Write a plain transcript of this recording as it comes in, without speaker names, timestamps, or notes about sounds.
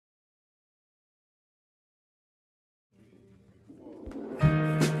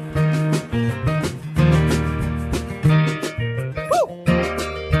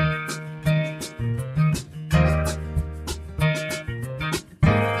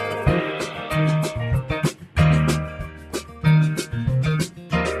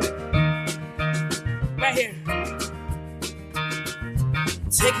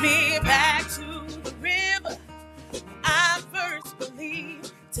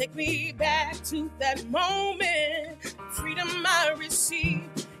Take me back to that moment, freedom I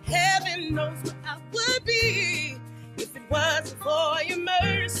received. Heaven knows where I would be if it wasn't for your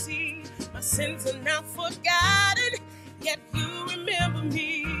mercy. My sins are now forgotten, yet you remember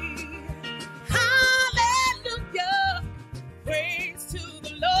me. Hallelujah, praise to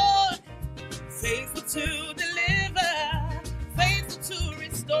the Lord, faithful to deliver, faithful to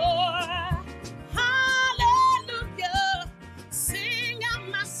restore. Hallelujah, sing out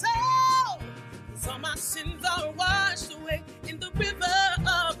my soul, 'cause all my sins are washed away in the river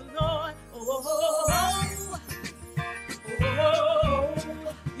of the Lord. Oh, oh, oh, oh,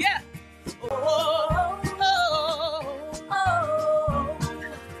 yeah. Oh, oh, oh.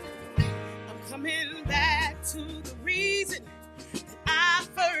 I'm coming back to the reason that I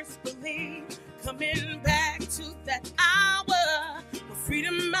first believed. Coming back to that hour where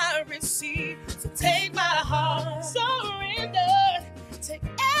freedom I received. So take my heart, surrender, take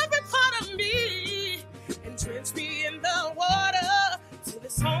every part of me and drench me in the water till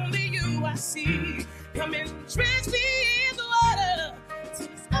it's only you I see. Come and drench me in the water till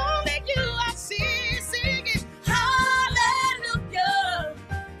it's only you I see. Singing hallelujah,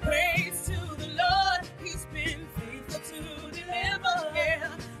 praise to the Lord. He's been faithful to deliver, yeah,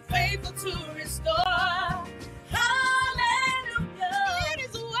 faithful to restore. Hallelujah, it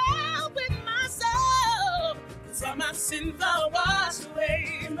is well with my soul, 'cause all my sins are washed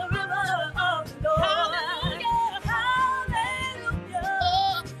away in the river of the Lord. Hallelujah, hallelujah,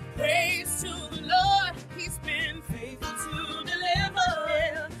 oh, praise to the Lord. He's been faithful to deliver,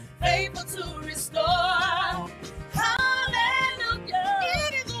 yeah, faithful to restore. Hallelujah,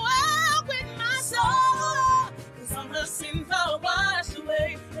 it is well with my soul, 'cause all my sins are washed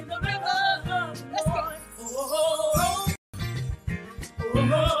away in the river of the Lord. Let's go. Oh, oh, oh, oh, oh,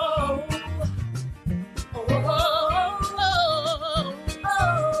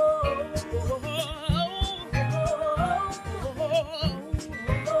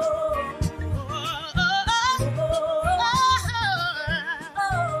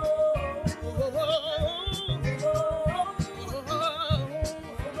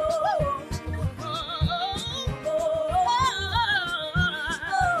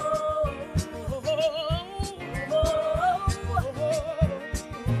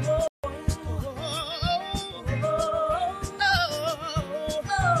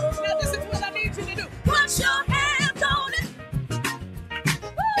 now this is what I need you to do. Put your hands on it. Woo!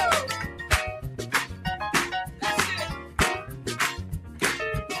 Let's get it.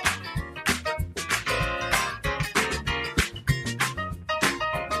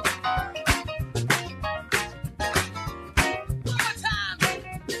 One more time.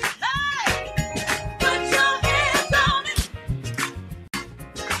 Hey! Put your hands on it.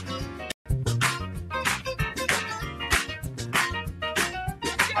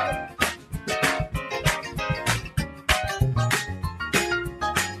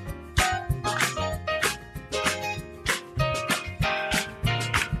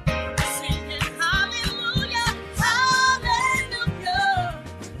 Singing hallelujah, hallelujah,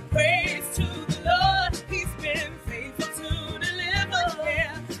 praise to the Lord. He's been faithful to deliver,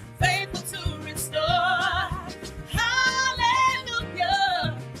 yeah, faithful to restore.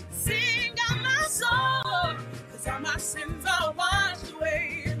 Hallelujah, sing out my soul, 'cause all my sins are washed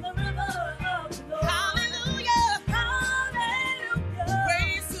away in the river of the Lord. Hallelujah, hallelujah,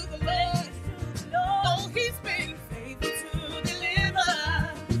 praise to the Lord. Oh, he's been faithful to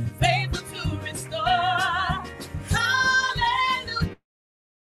deliver, faithful to restore. Hallelujah.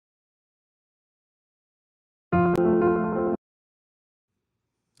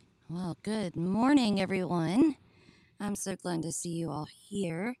 Well, good morning, everyone. I'm so glad to see you all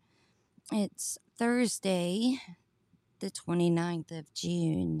here. It's Thursday, the 29th of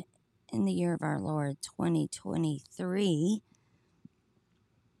June, in the year of our Lord, 2023.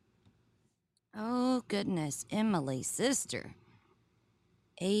 Oh, goodness, Emily, sister,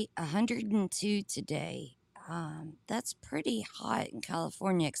 102 today. That's pretty hot in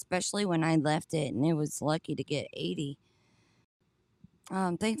California, especially when I left it, and it was lucky to get 80.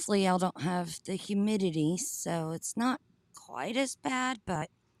 Thankfully, y'all don't have the humidity, so it's not quite as bad, but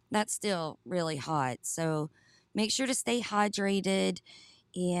that's still really hot. So make sure to stay hydrated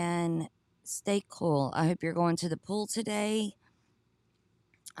and stay cool. I hope you're going to the pool today.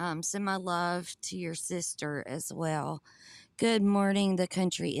 Send my love to your sister as well. Good morning, the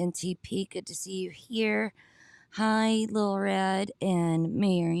country NTP. Good to see you here. Hi, Lil Red and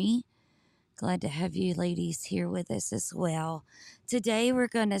Mary. Glad to have you ladies here with us as well. Today we're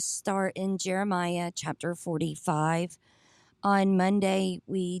going to start in Jeremiah chapter 45. On Monday,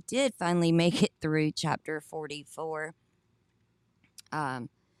 we did finally make it through chapter 44.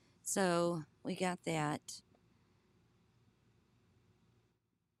 So we got that.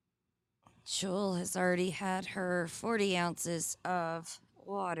 Jewel has already had her 40 ounces of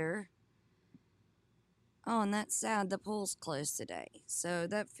water. Oh, and that's sad. The pool's closed today. So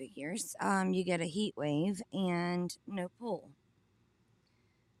that figures. You get a heat wave and no pool.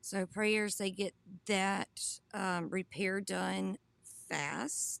 So prayers they get that repair done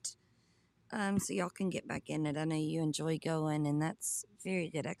fast. So y'all can get back in it. I know you enjoy going, and that's very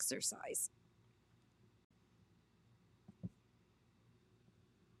good exercise.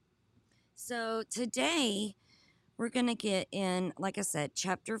 So today we're going to get in, like I said,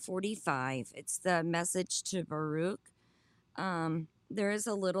 chapter 45. It's the message to Baruch. There is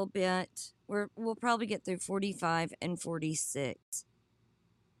a little bit, we'll probably get through 45 and 46.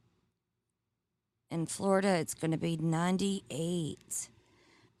 In Florida, it's going to be 98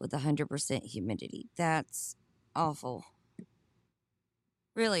 with 100% humidity. That's awful.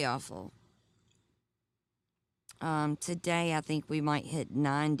 Really awful. Today, I think we might hit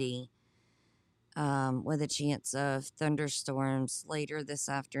 90 with a chance of thunderstorms later this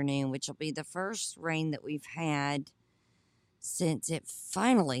afternoon, which will be the first rain that we've had since it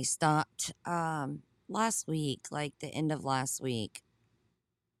finally stopped last week, like the end of last week.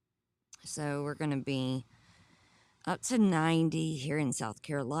 So we're going to be up to 90 here in South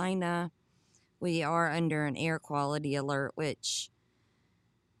Carolina. We are under an air quality alert, which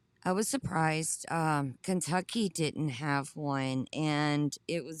I was surprised. Kentucky didn't have one, and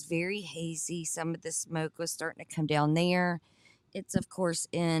it was very hazy. Some of the smoke was starting to come down there. It's, of course,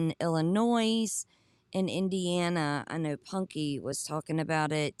 in Illinois and Indiana. I know Punky was talking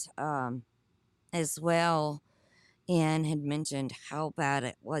about it as well and had mentioned how bad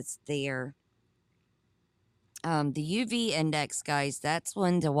it was there. The UV index, guys, that's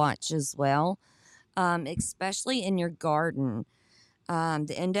one to watch as well, especially in your garden.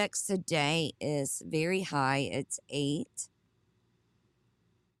 The index today is very high. It's 8.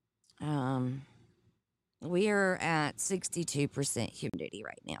 We are at 62% humidity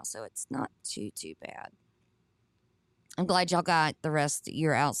right now, so it's not too bad. I'm glad y'all got the rest of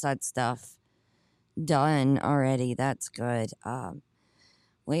your outside stuff done already. That's good.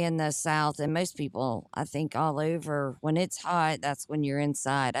 We in the South, and most people, I think, all over, when it's hot, that's when you're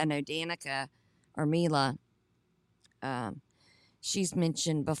inside. I know Danica or Mila, she's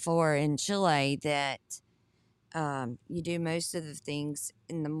mentioned before in Chile that you do most of the things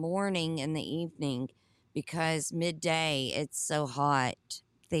in the morning and the evening because midday it's so hot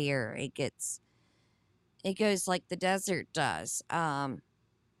there. It goes like the desert does.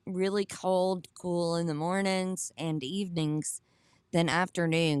 Really cold, cool in the mornings and evenings. Then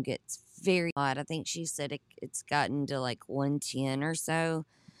afternoon gets very hot. I think she said it's gotten to like 110 or so.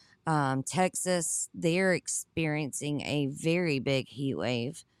 Texas, they're experiencing a very big heat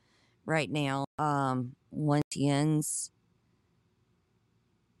wave right now. 110s.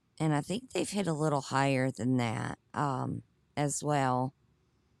 And I think they've hit a little higher than that as well.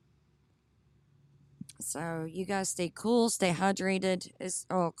 So you guys stay cool, stay hydrated,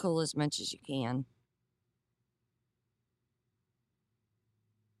 cool as much as you can.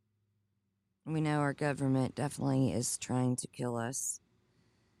 We know our government definitely is trying to kill us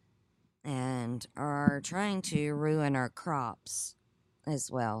and are trying to ruin our crops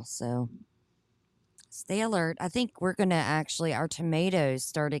as well. So stay alert. I think we're going to actually, our tomatoes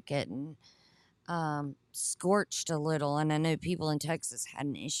started getting scorched a little. And I know people in Texas had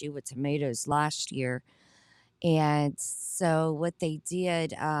an issue with tomatoes last year. And so what they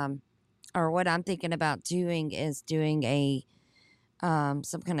did, or what I'm thinking about doing is doing a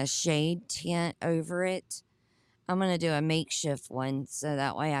some kind of shade tent over it. I'm going to do a makeshift one so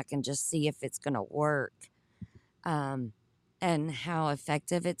that way I can just see if it's going to work and how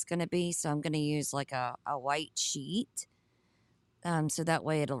effective it's going to be. So I'm going to use like a white sheet so that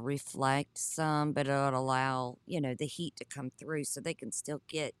way it'll reflect some, but it'll allow, the heat to come through so they can still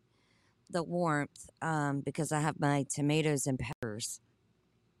get the warmth because I have my tomatoes and peppers.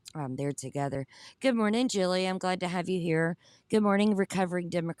 They're together. Good morning, Julie. I'm glad to have you here. Good morning, Recovering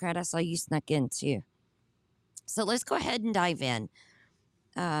Democrat. I saw you snuck in too. So let's go ahead and dive in.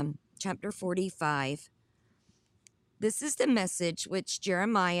 Chapter 45. This is the message which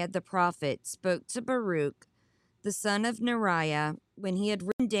Jeremiah the prophet spoke to Baruch, the son of Neriah, when he had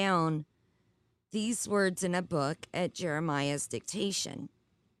written down these words in a book at Jeremiah's dictation.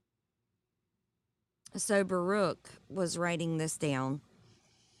 So Baruch was writing this down.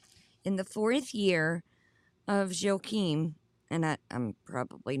 In the 4th year of Joachim, and I'm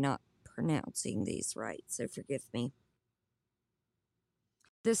probably not pronouncing these right, so forgive me,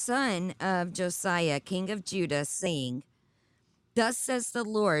 the son of Josiah, king of Judah, saying, Thus says the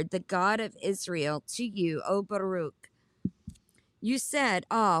Lord, the God of Israel, to you, O Baruch. You said,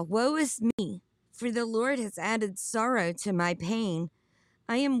 ah, woe is me, for the Lord has added sorrow to my pain.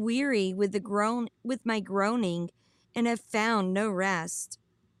 I am weary with my groaning, and have found no rest.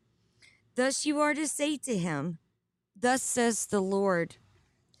 Thus you are to say to him, thus says the Lord,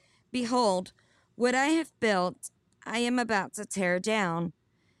 behold, what I have built, I am about to tear down,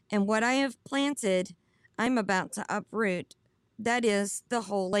 and what I have planted, I am about to uproot. That is the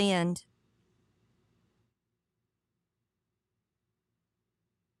whole land.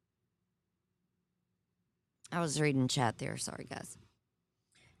 I was reading chat there. Sorry, guys.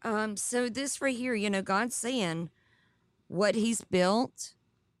 So this right here, God's saying what he's built,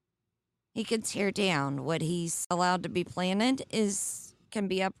 he can tear down. What he's allowed to be planted can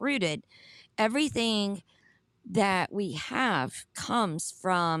be uprooted. Everything that we have comes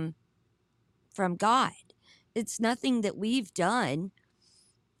from God. It's nothing that we've done,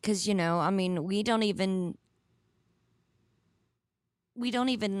 because we don't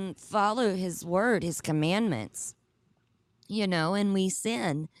even follow his word, his commandments, and we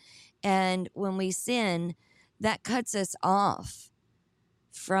sin. And when we sin, that cuts us off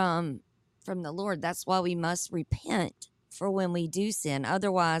from the Lord. That's why we must repent for when we do sin.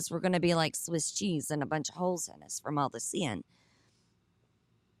 Otherwise, we're going to be like Swiss cheese and a bunch of holes in us from all the sin.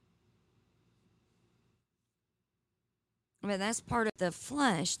 But that's part of the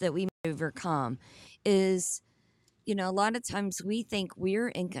flesh that we overcome is, a lot of times we think we're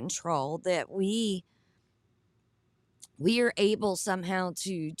in control, that we are able somehow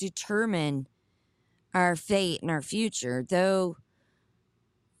to determine our fate and our future, though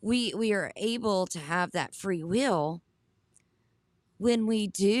we are able to have that free will. When we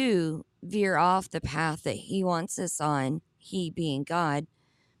do veer off the path that he wants us on, he being God,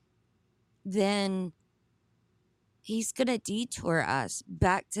 then he's going to detour us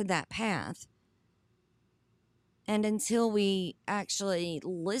back to that path. And until we actually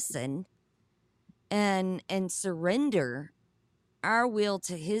listen and surrender our will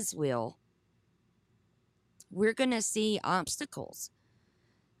to his will, we're going to see obstacles.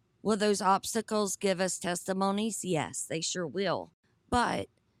 Will those obstacles give us testimonies? Yes, they sure will. But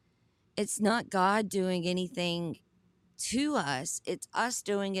it's not God doing anything to us. It's us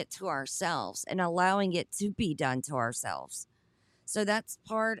doing it to ourselves and allowing it to be done to ourselves. So that's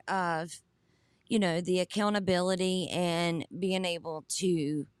part of, the accountability and being able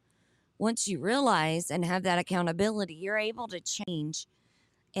to, once you realize and have that accountability, you're able to change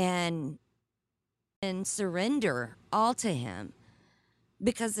and surrender all to him,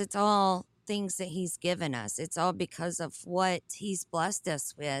 because it's all things that he's given us. It's all because of what he's blessed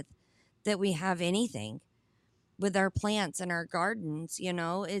us with that we have anything. With our plants and our gardens,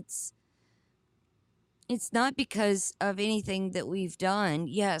 it's not because of anything that we've done.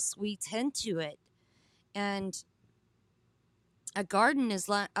 Yes, we tend to it. And a garden is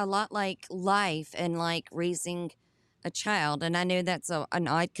a lot like life and like raising a child. And I know that's an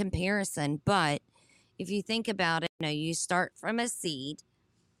odd comparison, but if you think about it, you start from a seed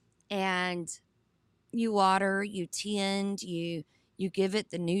and you water, you tend, you give it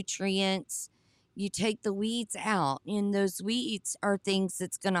the nutrients, you take the weeds out, and those weeds are things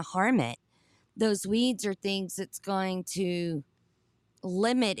that's going to harm it. Those weeds are things that's going to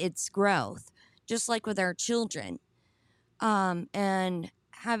limit its growth, just like with our children. And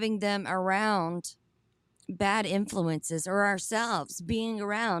having them around bad influences, or ourselves being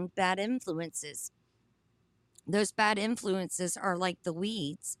around bad influences. Those bad influences are like the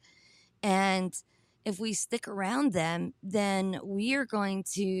weeds. And if we stick around them, then we are going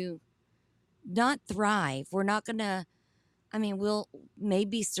to not thrive. We're not going to, we'll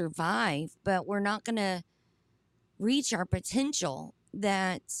maybe survive, but we're not going to reach our potential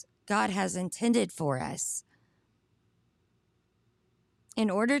that God has intended for us. In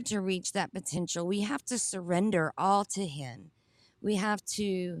order to reach that potential, we have to surrender all to him. We have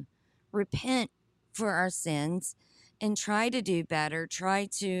to repent for our sins and try to do better, try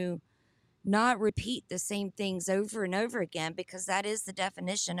to not repeat the same things over and over again, because that is the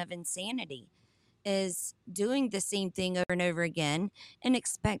definition of insanity, is doing the same thing over and over again and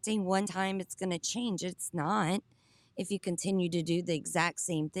expecting one time it's going to change. It's not. If you continue to do the exact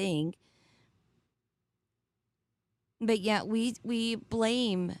same thing. But yet we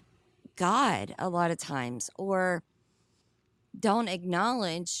blame God a lot of times, or don't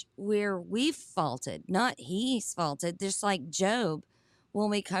acknowledge where we've faulted, not he's faulted. Just like Job, when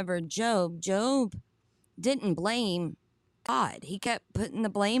we covered Job didn't blame God. He kept putting the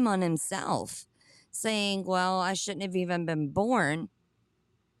blame on himself, saying, well, I shouldn't have even been born.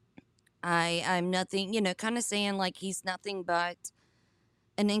 I'm nothing, kind of saying like he's nothing but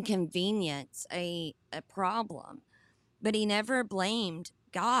an inconvenience, a problem. But he never blamed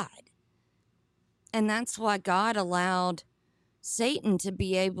God. And that's why God allowed Satan to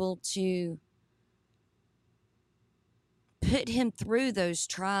be able to put him through those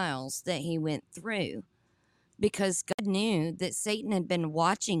trials that he went through, because God knew that Satan had been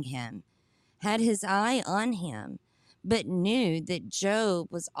watching him, had his eye on him, but knew that Job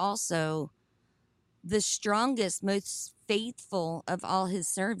was also the strongest, most faithful of all his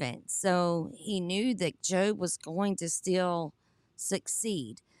servants. So he knew that Job was going to still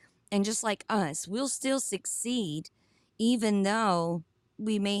succeed. And just like us, we'll still succeed even though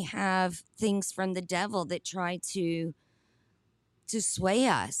we may have things from the devil that try to sway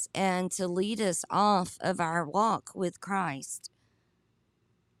us and to lead us off of our walk with Christ.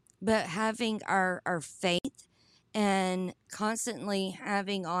 But having our faith and constantly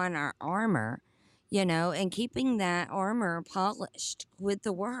having on our armor, and keeping that armor polished with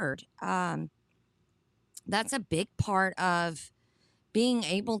the word, that's a big part of being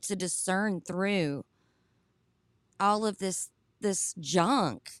able to discern through all of this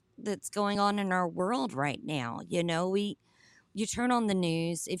junk that's going on in our world right now. You turn on the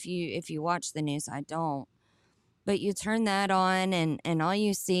news, if you watch the news. I don't, but you turn that on, and all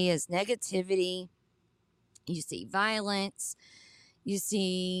you see is negativity. You see violence, you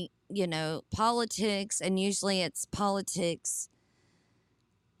see, politics, and usually it's politics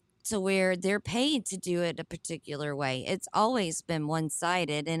to where they're paid to do it a particular way. It's always been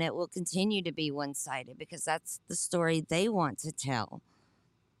one-sided, and it will continue to be one-sided because that's the story they want to tell.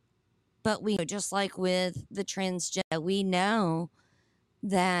 But we, just like with the transgender, we know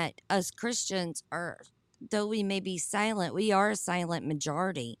that us Christians are, though we may be silent, we are a silent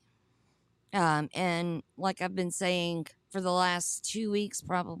majority. And like I've been saying for the last 2 weeks,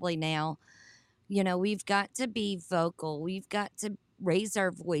 probably now, we've got to be vocal. We've got to raise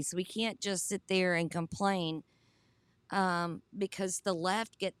our voice. We can't just sit there and complain, because the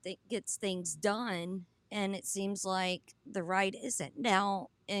left gets things done, and it seems like the right isn't. Now,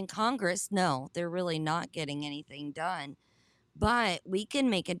 in Congress, no, they're really not getting anything done. But we can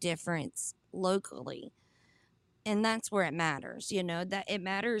make a difference locally. And that's where it matters, that it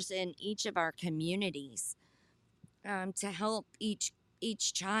matters in each of our communities, to help each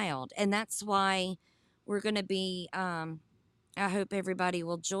child. And that's why we're going to be, I hope everybody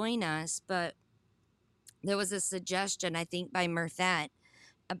will join us. But there was a suggestion, I think, by Murphat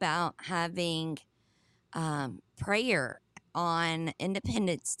about having prayer on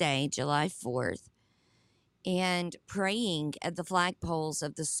Independence Day, July 4th, and praying at the flagpoles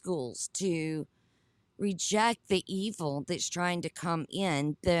of the schools to reject the evil that's trying to come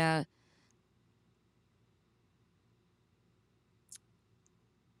in.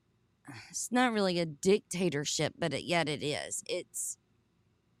 It's not really a dictatorship, but yet it is. It's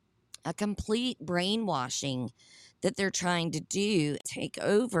a complete brainwashing that they're trying to do, take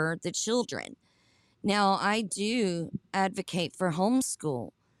over the children. Now, I do advocate for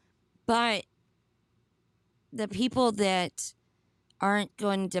homeschool, but the people that aren't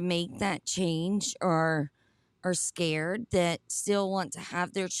going to make that change or are scared, that still want to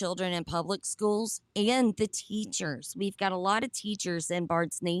have their children in public schools, and the teachers. We've got a lot of teachers in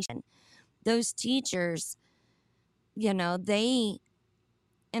Bard's Nation. Those teachers, they,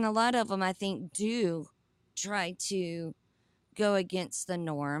 and a lot of them, I think, do try to go against the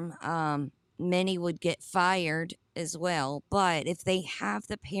norm. Many would get fired as well. But if they have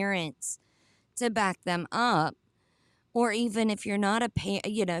the parents to back them up, or even if you're not a parent,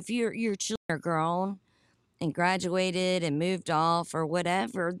 if your children are grown and graduated and moved off or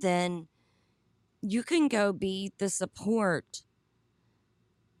whatever, then you can go be the support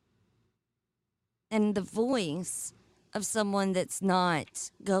and the voice of someone that's not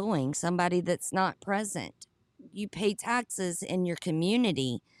going, somebody that's not present. You pay taxes in your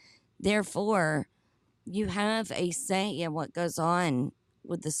community, therefore you have a say in what goes on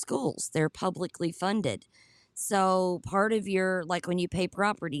with the schools. They're publicly funded. So part of your, like when you pay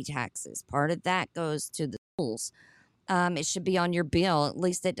property taxes, part of that goes to the schools. It should be on your bill. At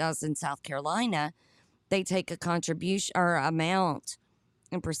least it does in South Carolina. They take a contribution or amount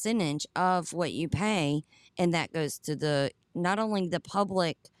and percentage of what you pay, and that goes to the, not only the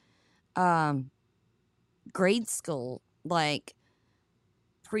public grade school, like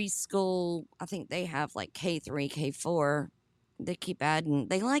preschool. I think they have like K3, K4. They keep adding,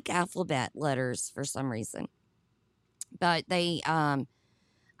 they like alphabet letters for some reason. But they, I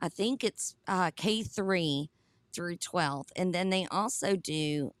think it's K3 through 12. And then they also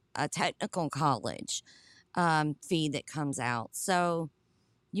do a technical college fee that comes out. So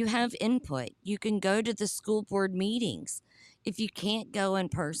You have input. You can go to the school board meetings. If you can't go in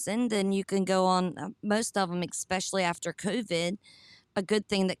person, then you can go on most of them, especially after COVID. A good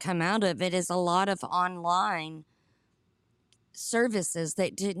thing that come out of it is a lot of online services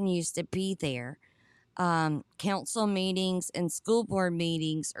that didn't used to be there. Council meetings and school board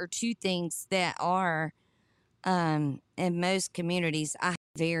meetings are two things that are in most communities. I have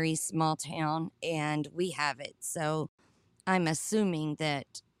a very small town and we have it. So I'm assuming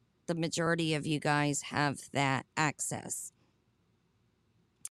that the majority of you guys have that access.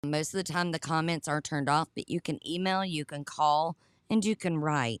 Most of the time, the comments are turned off, but you can email, you can call, and you can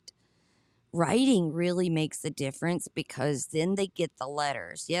write. Writing really makes a difference because then they get the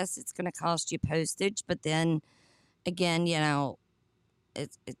letters. Yes, it's going to cost you postage, but then again,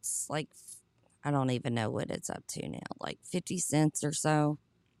 it's like, I don't even know what it's up to now, like 50 cents or so.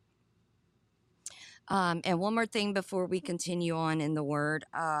 And one more thing before we continue on in the word.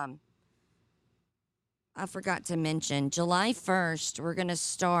 I forgot to mention July 1st, we're going to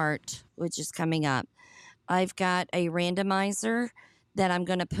start, which is coming up. I've got a randomizer that I'm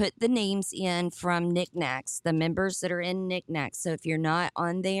going to put the names in from Knickknacks, the members that are in Knickknacks. So if you're not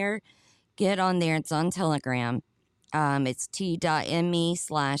on there, get on there. It's on Telegram. It's t.me/Nikki's,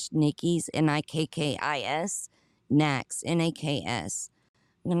 Nikkis, Knacks, Naks.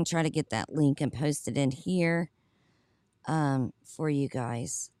 I'm going to try to get that link and post it in here for you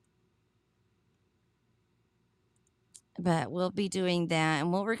guys. But we'll be doing that.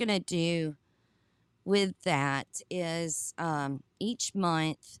 And what we're going to do with that is each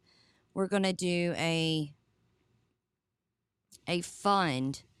month we're going to do a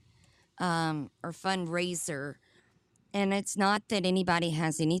fund or fundraiser. And it's not that anybody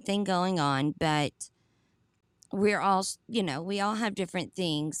has anything going on, but we're all, we all have different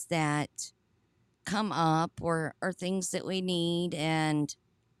things that come up or things that we need and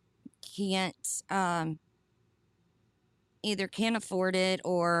can't either can't afford it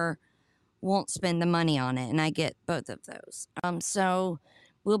or won't spend the money on it. And I get both of those. So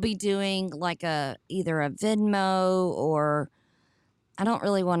we'll be doing like either a Venmo, or I don't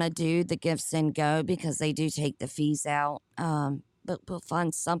really want to do the Give Send Go because they do take the fees out. But we'll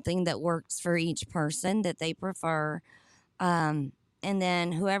find something that works for each person that they prefer. And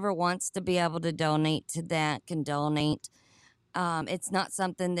then whoever wants to be able to donate to that can donate. It's not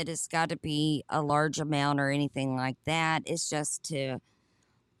something that has got to be a large amount or anything like that. It's just to,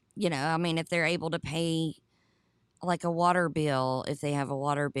 if they're able to pay like a water bill, if they have a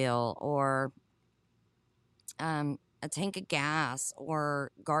water bill, or a tank of gas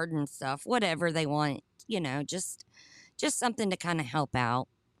or garden stuff, whatever they want, just something to kind of help out.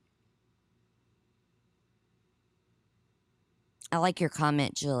 I like your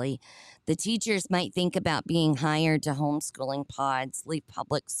comment, Julie. The teachers might think about being hired to homeschooling pods, leave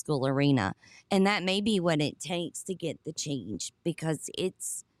public school arena. And that may be what it takes to get the change, because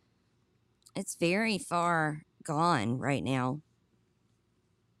it's very far gone right now.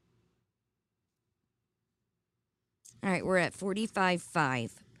 All right, we're at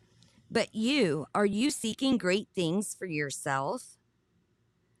 45:5. But are you seeking great things for yourself?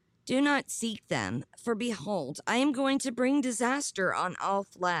 Do not seek them, for behold, I am going to bring disaster on all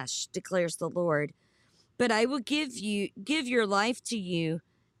flesh, declares the Lord. But I will give your life to you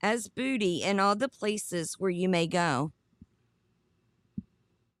as booty in all the places where you may go.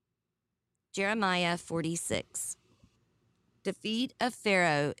 Jeremiah 46. Defeat of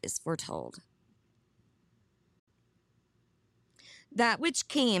Pharaoh is foretold. That which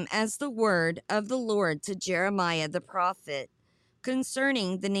came as the word of the Lord to Jeremiah the prophet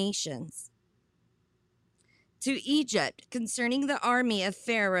concerning the nations. To Egypt, concerning the army of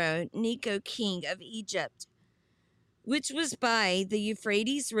Pharaoh Necho king of Egypt, which was by the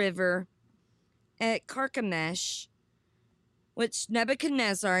Euphrates River at Carchemish, which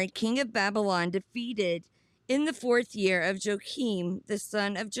Nebuchadnezzar, king of Babylon, defeated in the 4th year of Joachim, the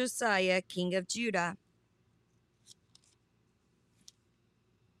son of Josiah, king of Judah.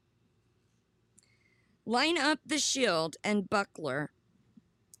 Line up the shield and buckler.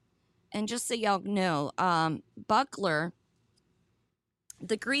 And just so y'all know, buckler,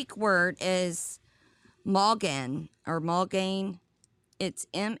 the Greek word is magen or malgain. It's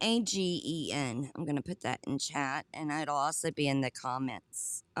Magen. I'm going to put that in chat, and it'll also be in the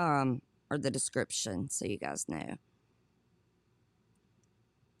comments or the description so you guys know.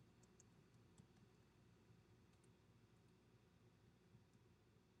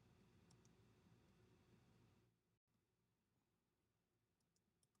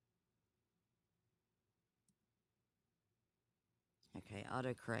 Okay,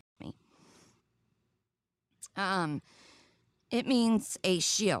 autocorrect me. It means a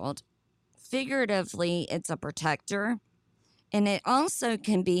shield. Figuratively, it's a protector, and it also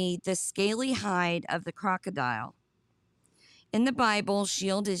can be the scaly hide of the crocodile. In the Bible,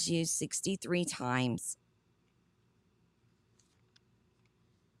 shield is used 63 times.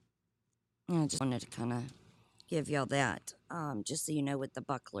 I just wanted to kind of give y'all that, just so you know what the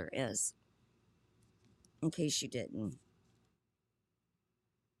buckler is, in case you didn't.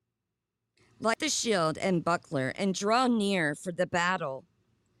 Like the shield and buckler, and draw near for the battle.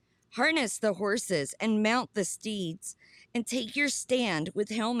 Harness the horses and mount the steeds, and take your stand with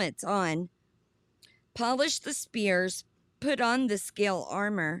helmets on. Polish the spears, put on the scale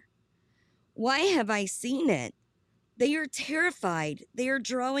armor. Why have I seen it? They are terrified, they are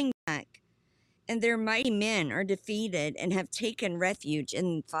drawing back, and their mighty men are defeated and have taken refuge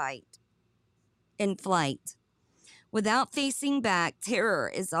in flight. Without facing back, terror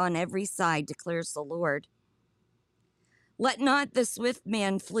is on every side, declares the Lord. Let not the swift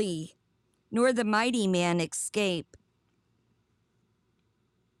man flee, nor the mighty man escape.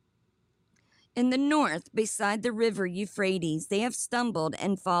 In the north, beside the river Euphrates, they have stumbled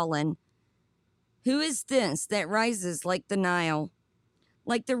and fallen. Who is this that rises like the Nile,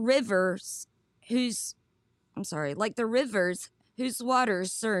 like the rivers whose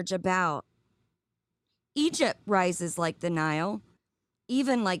waters surge about? Egypt rises like the Nile,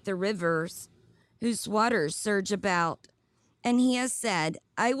 even like the rivers whose waters surge about. And he has said,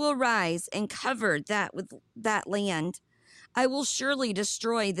 I will rise and cover that with that land. I will surely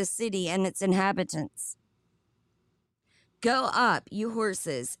destroy the city and its inhabitants. Go up, you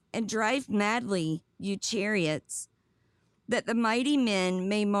horses, and drive madly, you chariots, that the mighty men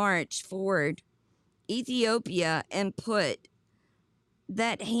may march forward. Ethiopia and Put,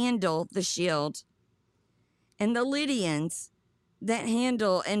 that handle the shield, and the Lydians, that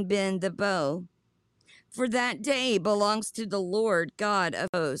handle and bend the bow. For that day belongs to the Lord God of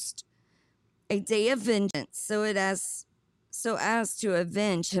hosts, a day of vengeance, so as to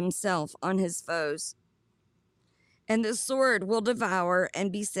avenge himself on his foes. And the sword will devour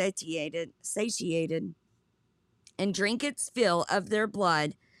and be satiated, and drink its fill of their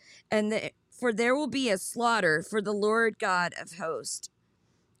blood, for there will be a slaughter for the Lord God of hosts.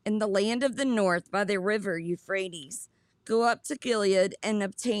 In the land of the north by the river Euphrates, go up to Gilead and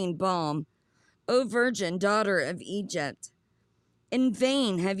obtain balm, O virgin daughter of Egypt. In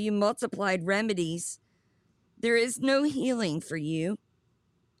vain have you multiplied remedies. There is no healing for you.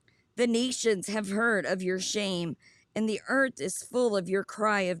 The nations have heard of your shame, and the earth is full of your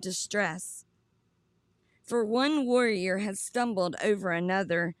cry of distress. For one warrior has stumbled over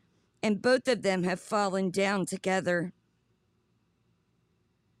another, and both of them have fallen down together.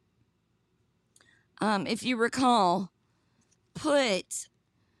 If you recall, Put,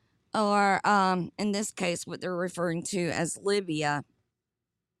 or in this case, what they're referring to as Libya,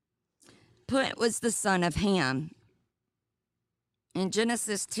 Put was the son of Ham. In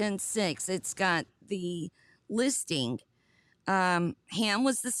Genesis 10:6, it's got the listing. Ham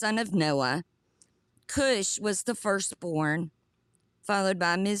was the son of Noah. Cush was the firstborn, followed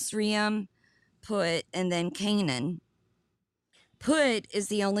by Mizraim, Put, and then Canaan. Put is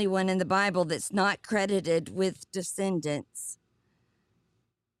the only one in the Bible that's not credited with descendants.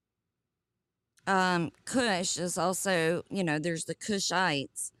 Cush is also, there's the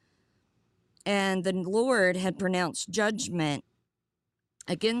Cushites. And the Lord had pronounced judgment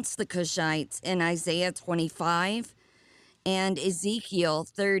against the Cushites in Isaiah 25 and Ezekiel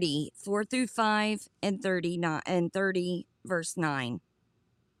 30, 4-5, and 30, verse 9.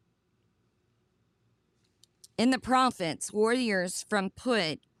 In the prophets, warriors from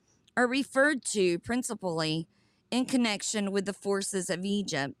Put are referred to principally in connection with the forces of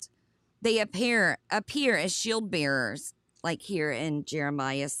Egypt. They appear as shield bearers, like here in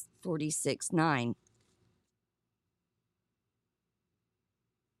Jeremiah 46:9.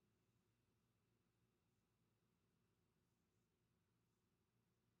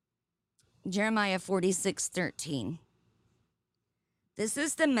 Jeremiah 46:13. This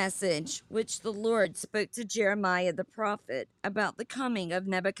is the message which the Lord spoke to Jeremiah the prophet about the coming of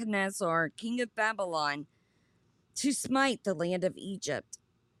Nebuchadnezzar, king of Babylon, to smite the land of Egypt.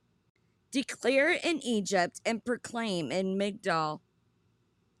 Declare in Egypt and proclaim in Migdol.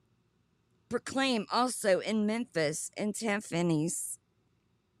 Proclaim also in Memphis and Tahpanhes.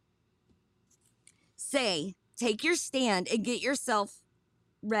 Say, take your stand and get yourself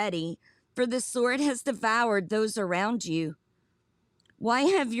ready, for the sword has devoured those around you. Why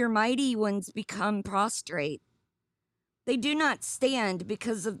have your mighty ones become prostrate? They do not stand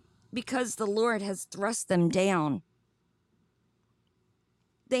because the Lord has thrust them down.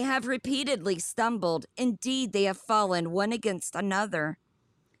 They have repeatedly stumbled. Indeed, they have fallen one against another.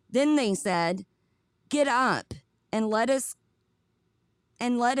 Then they said, "Get up and let us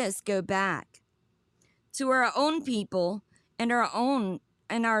go back to our own people and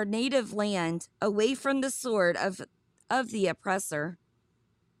our native land, away from the sword of the oppressor."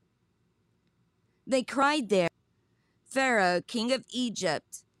 They cried there, "Pharaoh, king of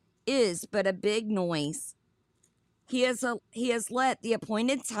Egypt, is but a big noise. He has let the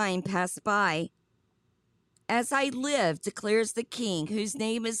appointed time pass by. As I live, declares the king, whose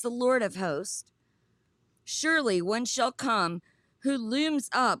name is the Lord of hosts, surely one shall come who looms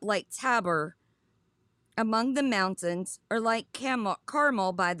up like Tabor among the mountains, or like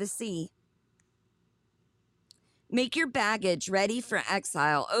Carmel by the sea. Make your baggage ready for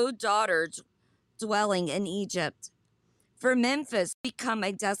exile, O daughter dwelling in Egypt. For Memphis become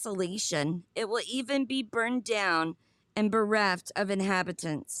a desolation. It will even be burned down and bereft of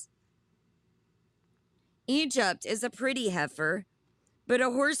inhabitants. Egypt is a pretty heifer, but a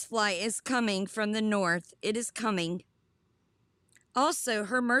horsefly is coming from the north. It is coming. Also,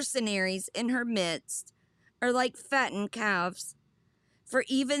 her mercenaries in her midst are like fattened calves, for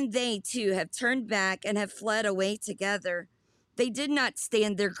even they too have turned back and have fled away together. They did not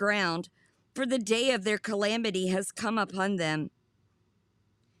stand their ground, for the day of their calamity has come upon them.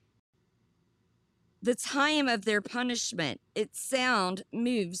 The time of their punishment, its sound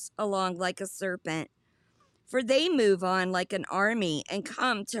moves along like a serpent. For they move on like an army and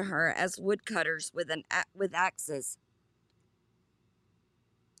come to her as woodcutters with axes.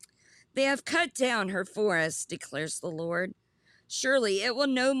 They have cut down her forests, declares the Lord. Surely it will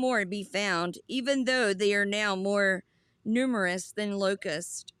no more be found, even though they are now more numerous than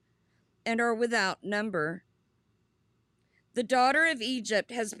locusts and are without number. The daughter of Egypt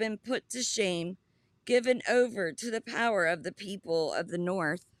has been put to shame, given over to the power of the people of the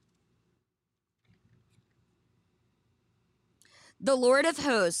north. The Lord of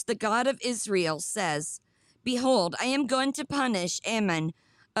hosts, the God of Israel, says, "Behold, I am going to punish Ammon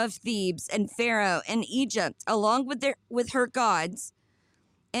of Thebes and Pharaoh and Egypt, along with her gods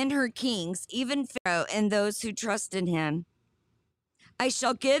and her kings, even Pharaoh and those who trust in him. I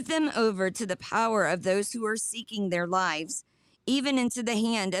shall give them over to the power of those who are seeking their lives, even into the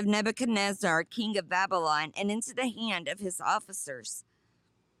hand of Nebuchadnezzar, king of Babylon, and into the hand of his officers.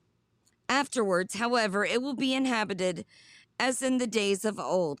 Afterwards, however, it will be inhabited as in the days of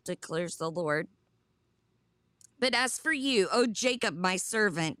old, declares the Lord. But as for you, O Jacob, my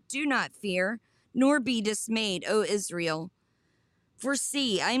servant, do not fear, nor be dismayed, O Israel. For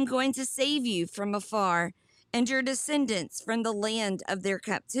see, I am going to save you from afar, and your descendants from the land of their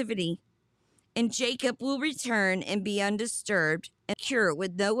captivity. And Jacob will return and be undisturbed, and secure,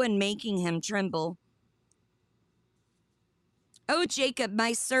 with no one making him tremble. O Jacob,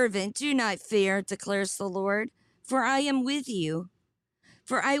 my servant, do not fear, declares the Lord, for I am with you.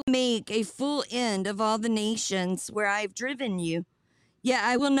 For I will make a full end of all the nations where I have driven you. Yet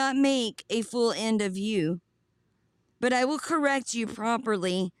I will not make a full end of you, but I will correct you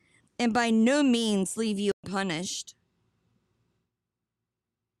properly, and by no means leave you unpunished."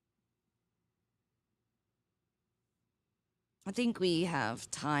 I think we have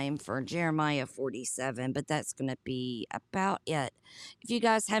time for Jeremiah 47, but that's going to be about it. If you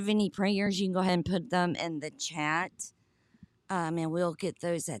guys have any prayers, you can go ahead and put them in the chat, and we'll get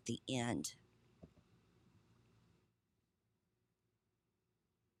those at the end.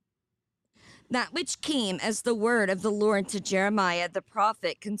 That which came as the word of the Lord to Jeremiah the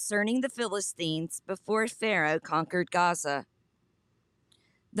prophet concerning the Philistines before Pharaoh conquered Gaza.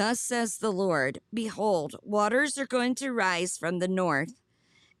 Thus says the Lord, "Behold, waters are going to rise from the north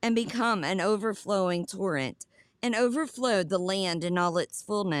and become an overflowing torrent, and overflow the land in all its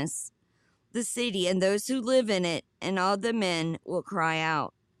fullness. The city and those who live in it and all the men will cry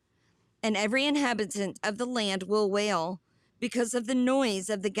out, and every inhabitant of the land will wail, because of the noise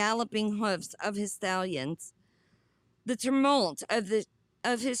of the galloping hoofs of his stallions, the tumult of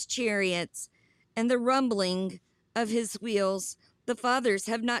his chariots, and the rumbling of his wheels. The fathers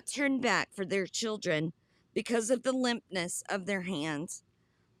have not turned back for their children, because of the limpness of their hands.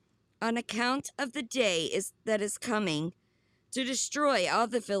 On account of the day that is coming, to destroy all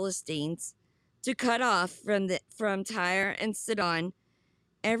the Philistines, to cut off from Tyre and Sidon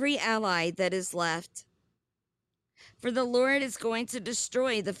every ally that is left. For the Lord is going to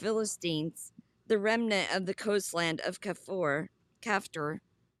destroy the Philistines, the remnant of the coastland of Caphtor.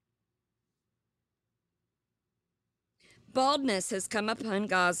 Baldness has come upon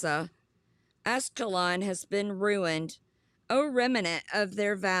Gaza. Ashkelon has been ruined. O remnant of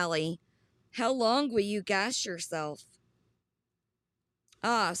their valley, how long will you gash yourself?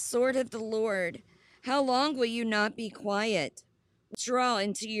 Ah, sword of the Lord, how long will you not be quiet? Draw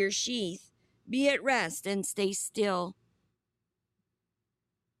into your sheath, be at rest and stay still.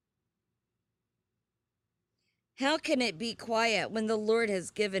 How can it be quiet when the Lord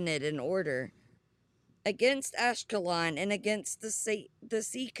has given it an order? Against Ashkelon and against the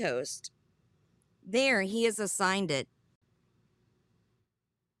sea coast. There he has assigned it.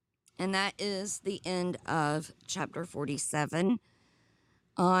 And that is the end of chapter 47.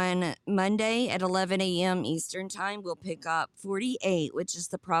 On Monday at 11 a.m. Eastern Time, we'll pick up 48, which is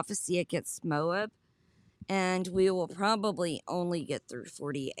the prophecy against Moab. And we will probably only get through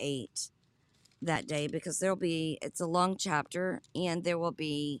 48 that day because it's a long chapter and there will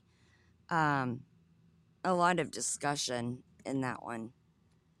be a lot of discussion in that one.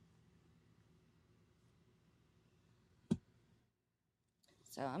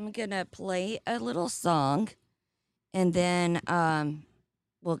 So I'm going to play a little song and then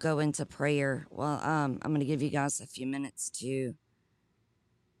we'll go into prayer. Well, I'm going to give you guys a few minutes to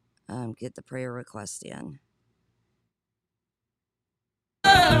get the prayer request in.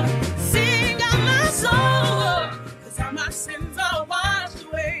 Sing out my soul, 'cause all my sins are washed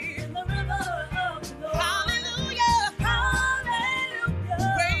away in the river of the Lord. Hallelujah, hallelujah.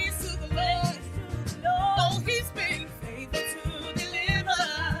 Praise to the Lord. Oh, he's been faithful to deliver,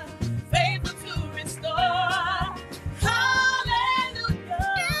 faithful to restore. Hallelujah.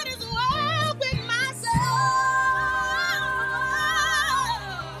 It is well with my soul.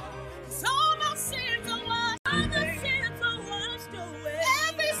 'Cause all my sins are washed away. Every sin is washed away.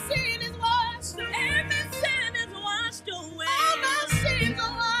 Every sin is washed away. All my sins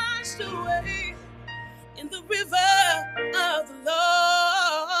are washed away in the river of the Lord.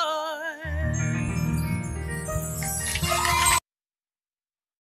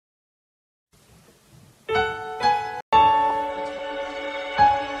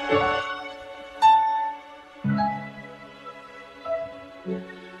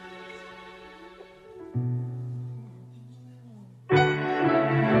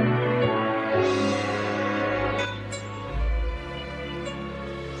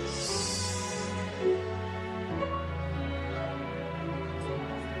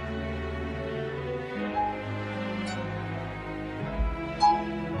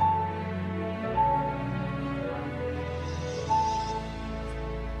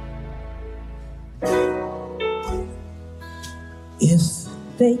 If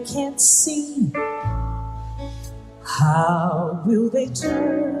they can't see, how will they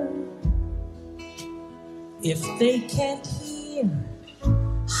turn? If they can't hear,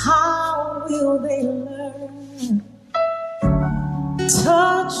 how will they learn?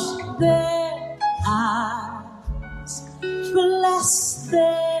 Touch their eyes, bless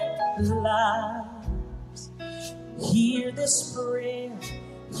their lives. Hear this prayer,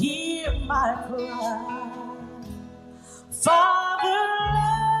 hear my cry. Father,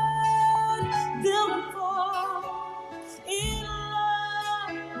 let them fall in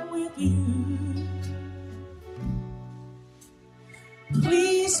love with you.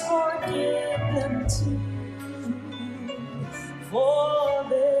 Please forgive them too, for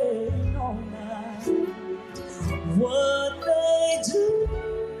they know not what they do.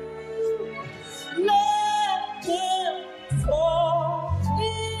 Let them fall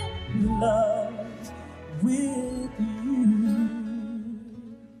in love with you.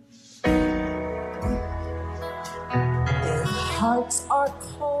 If hearts are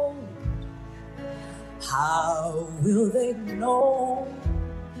cold, how will they know?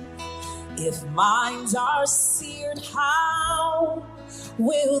 If minds are seared, how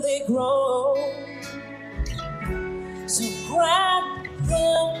will they grow? So grant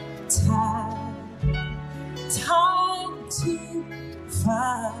them time to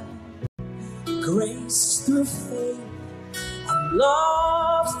find grace through faith and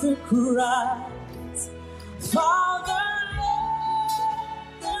love through Christ. Father, let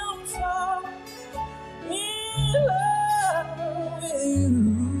them fall in love with you.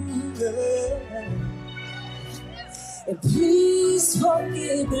 And please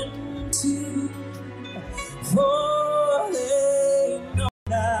forgive them too, for they know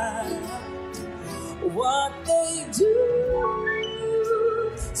not what they do.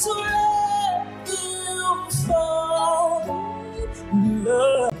 So let them fall in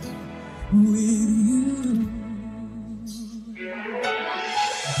love with you.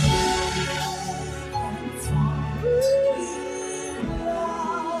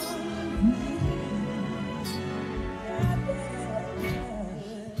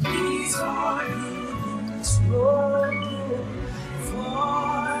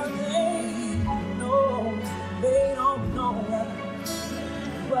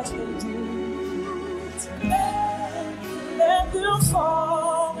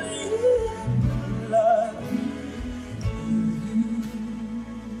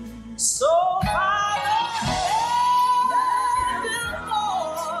 So Father,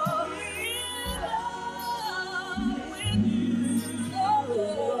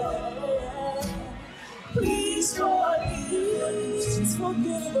 please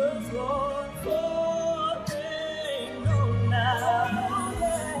forgive us, Lord, for they know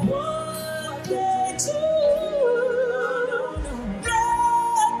not what they do.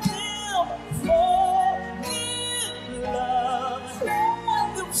 Let them fall in love.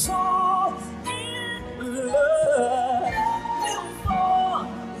 Let them fall in love. Let them fall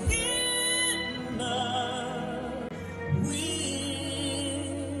in love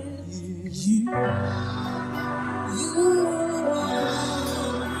with you.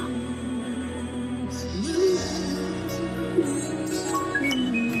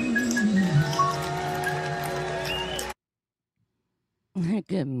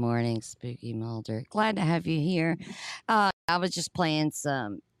 Good morning, Spooky Mulder. Glad to have you here. I was just playing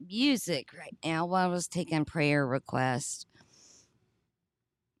some music right now while I was taking prayer requests.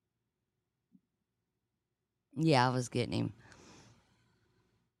 Yeah, I was getting him.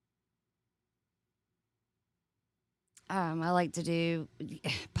 I like to do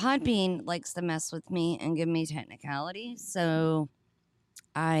Podbean likes to mess with me and give me technicalities, so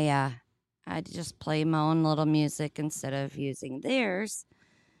I just play my own little music instead of using theirs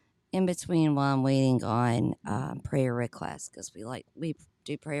in between while I'm waiting on prayer requests, because we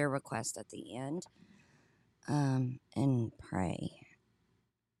do prayer requests at the end and pray.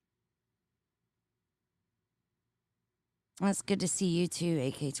 Well, it's good to see you too,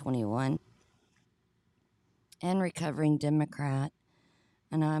 AK21 and Recovering Democrat.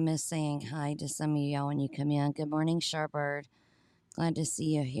 I know I miss saying hi to some of y'all when you come in. Good morning, Sharbird. Glad to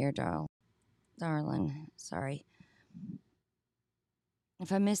see you here, darling. Sorry.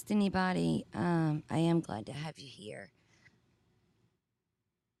 If I missed anybody, I am glad to have you here.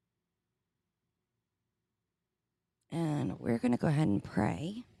 And we're going to go ahead and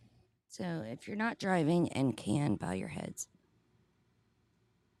pray. So if you're not driving and can, bow your heads.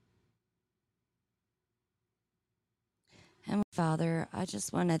 Heavenly Father, I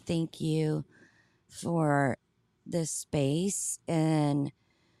just want to thank you for this space and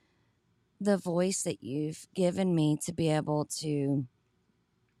the voice that you've given me to be able to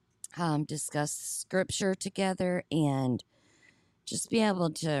discuss scripture together and just be able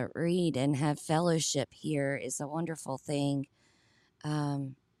to read and have fellowship here is a wonderful thing,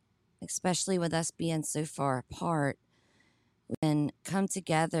 especially with us being so far apart. We can come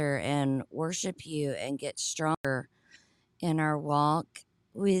together and worship you and get stronger in our walk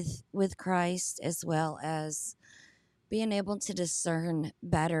with Christ, as well as being able to discern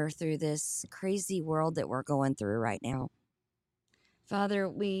better through this crazy world that we're going through right now. Father,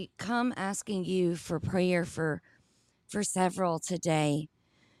 we come asking you for prayer for several today.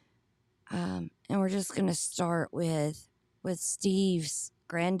 And we're just going to start with Steve's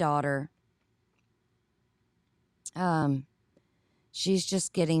granddaughter. She's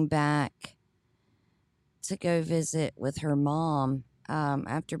just getting back to go visit with her mom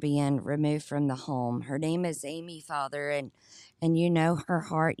after being removed from the home. Her name is Amy, Father, and you know her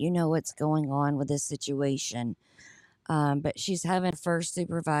heart. You know what's going on with this situation. But she's having a first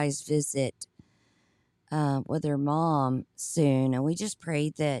supervised visit with her mom soon, and we just pray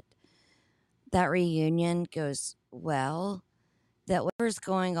that reunion goes well, that whatever's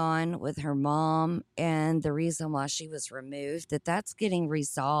going on with her mom and the reason why she was removed, that's getting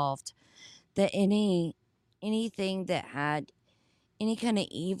resolved, that anything that had any kind of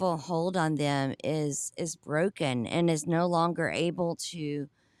evil hold on them is broken and is no longer able to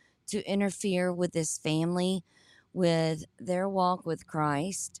interfere with this family, with their walk with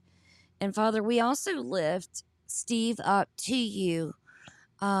Christ. And Father, we also lift Steve up to you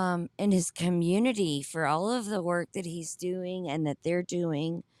in his community for all of the work that he's doing and that they're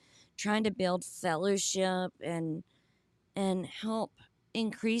doing, trying to build fellowship and help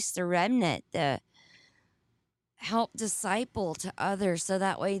increase the remnant, the help disciple to others, so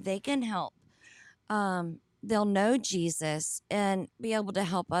that way they can help. They'll know Jesus and be able to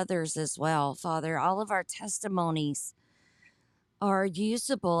help others as well. Father, all of our testimonies are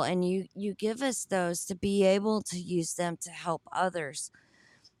usable, and you give us those to be able to use them to help others.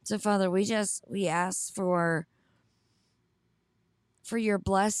 So, Father, we ask for your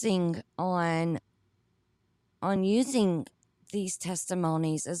blessing on using these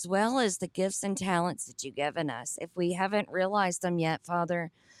testimonies, as well as the gifts and talents that you've given us. If we haven't realized them yet,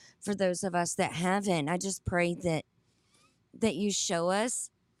 Father, for those of us that haven't, I just pray that you show us,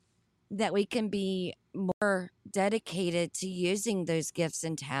 that we can be more dedicated to using those gifts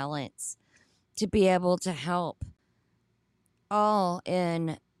and talents to be able to help all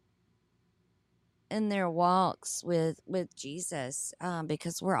in in their walks with Jesus,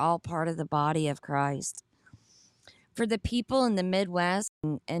 because we're all part of the body of Christ. For the people in the Midwest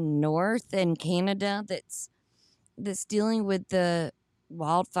and North and Canada that's dealing with the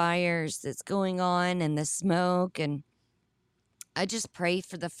wildfires that's going on and the smoke, and I just pray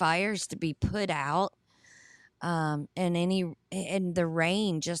for the fires to be put out, and the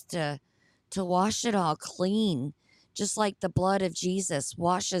rain just to wash it all clean, just like the blood of Jesus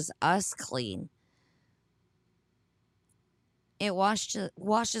washes us clean. It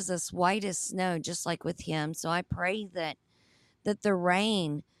washes us white as snow, just like with him. So I pray that the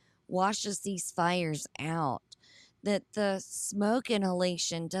rain washes these fires out, that the smoke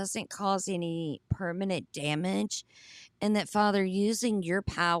inhalation doesn't cause any permanent damage, and that, Father, using your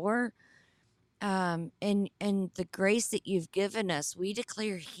power, and the grace that you've given us, we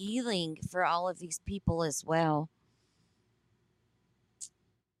declare healing for all of these people as well.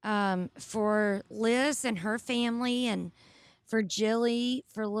 For Liz and her family, and for Jilly,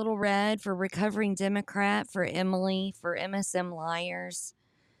 for Little Red, for Recovering Democrat, for Emily, for MSM Liars,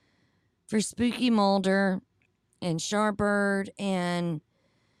 for Spooky Mulder and Sharbird and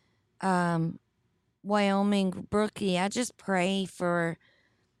Wyoming Brookie. I just pray for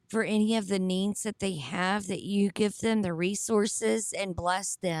any of the needs that they have, that you give them the resources and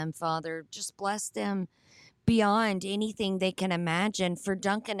bless them, Father. Just bless them beyond anything they can imagine. For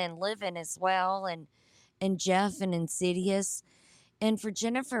Duncan and Livin as well, and Jeff and Insidious, and for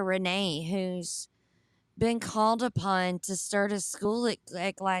Jennifer Renee, who's been called upon to start a school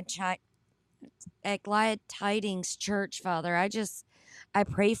at Glad Tidings Church, Father. I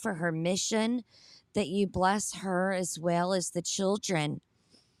pray for her mission, that you bless her as well as the children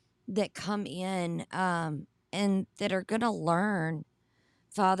that come in, and that are going to learn,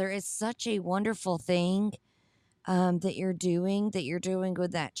 Father. It's such a wonderful thing, that you're doing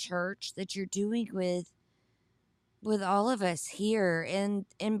with that church, that you're doing with all of us here in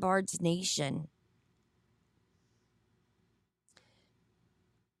Bard's Nation.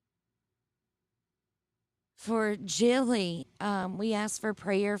 For Jilly, we ask for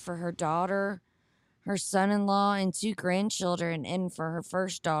prayer for her daughter, her son-in-law, and 2 grandchildren, and for her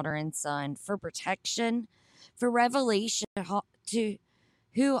first daughter and son, for protection, for revelation to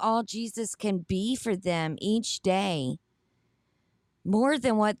who all Jesus can be for them each day, more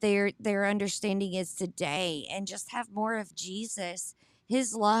than what their understanding is today, and just have more of Jesus,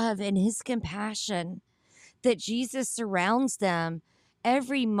 his love and his compassion, that Jesus surrounds them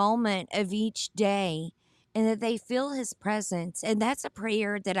every moment of each day, and that they feel his presence. And that's a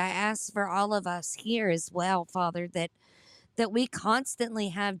prayer that I ask for all of us here as well, Father, that we constantly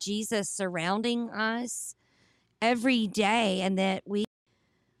have Jesus surrounding us every day, and that we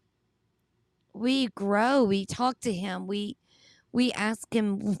grow, we talk to him, we ask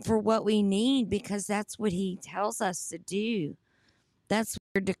him for what we need, because that's what he tells us to do. That's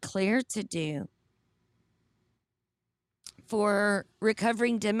what we're declared to do. For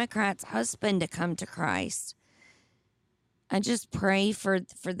Recovering Democrat's husband to come to Christ, I just pray for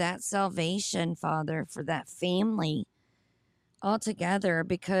that salvation, Father, for that family altogether,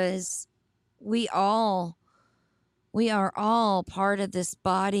 because we are all part of this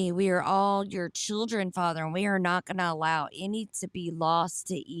body. We are all your children, Father, and we are not going to allow any to be lost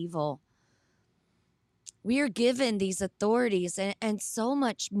to evil. We are given these authorities and so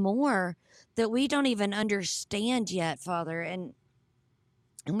much more that we don't even understand yet, Father. And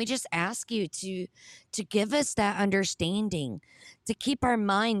we just ask you to give us that understanding, to keep our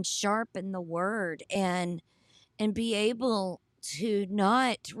minds sharp in the word, and be able to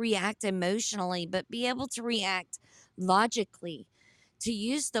not react emotionally, but be able to react logically, to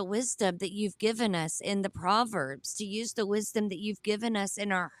use the wisdom that you've given us in the Proverbs, to use the wisdom that you've given us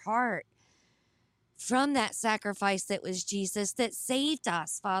in our heart from that sacrifice that was Jesus, that saved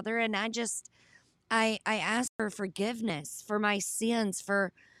us, Father. And I ask for forgiveness for my sins,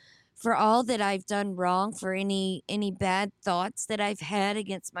 for all that I've done wrong, for any bad thoughts that I've had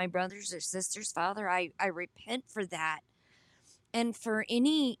against my brothers or sisters, Father. I repent for that. And for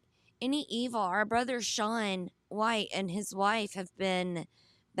any evil, our brother Sean White and his wife have been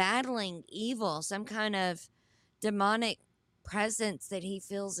battling evil, some kind of demonic presence that he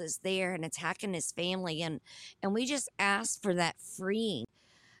feels is there and attacking his family. And we just ask for that freeing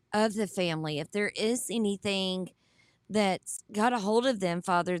of the family. If there is anything that's got a hold of them,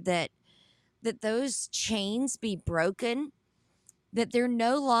 Father, that those chains be broken, that they're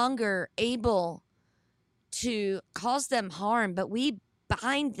no longer able to cause them harm, but we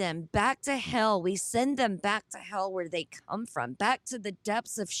bind them back to hell. We send them back to hell where they come from, back to the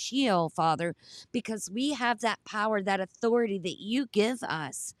depths of Sheol, Father, because we have that power, that authority that you give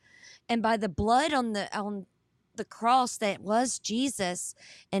us. And by the blood on the cross that was Jesus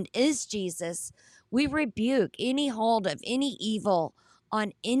and is Jesus, we rebuke any hold of any evil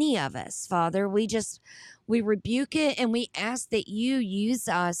on any of us, Father. We rebuke it, and we ask that you use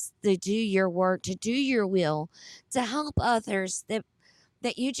us to do your work, to do your will, to help others,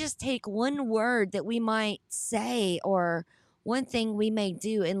 that you just take one word that we might say or one thing we may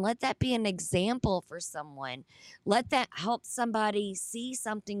do, and let that be an example for someone. Let that help somebody see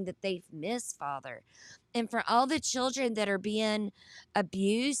something that they've missed, Father. And for all the children that are being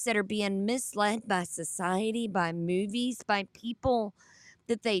abused, that are being misled by society, by movies, by people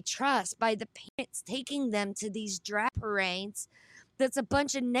that they trust, by the parents taking them to these drag parades that's a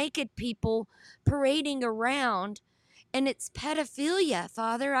bunch of naked people parading around, and it's pedophilia,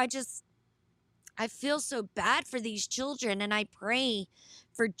 Father. I feel so bad for these children, and I pray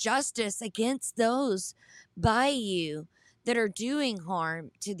for justice against those by you that are doing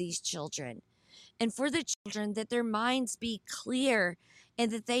harm to these children. And for the children, that their minds be clear and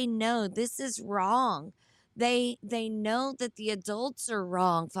that they know this is wrong. They know that the adults are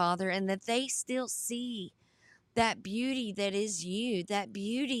wrong, Father, and that they still see that beauty that is you, that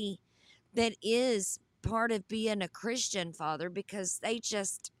beauty that is part of being a Christian, Father, because they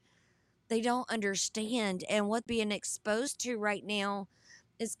don't understand, and what being exposed to right now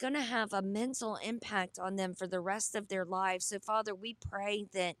is going to have a mental impact on them for the rest of their lives. So Father, we pray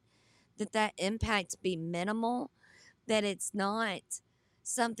that impact be minimal, that it's not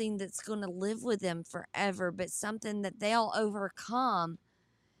something that's going to live with them forever, but something that they'll overcome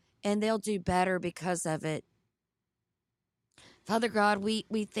and they'll do better because of it. Father God, we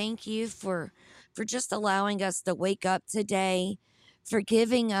thank you for just allowing us to wake up today, for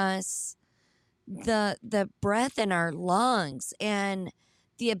giving us the breath in our lungs and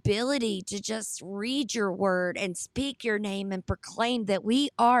the ability to just read your word and speak your name and proclaim that we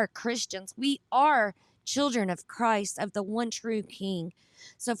are Christians. We are children of Christ, of the one true King.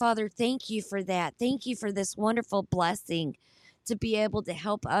 So, Father, thank you for that. Thank you for this wonderful blessing to be able to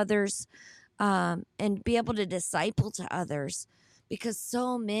help others and be able to disciple to others, because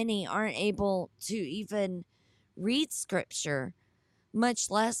so many aren't able to even read scripture,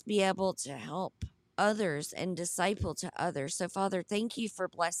 much less be able to help others and disciple to others. So, Father, thank you for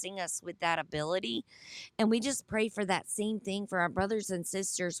blessing us with that ability. And we just pray for that same thing for our brothers and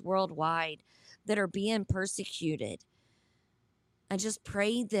sisters worldwide that are being persecuted. I just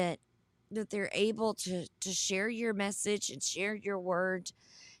pray that they're able to share your message and share your word,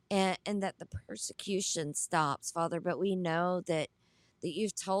 and that the persecution stops, Father. But we know that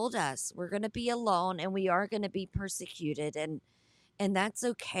you've told us we're going to be alone and we are going to be persecuted, and that's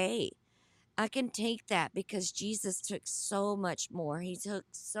okay. I can take that because Jesus took so much more. He took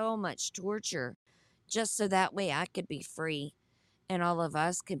so much torture just so that way I could be free and all of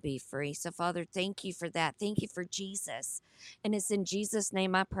us can be free. So, Father, thank you for that. Thank you for Jesus. And it's in Jesus'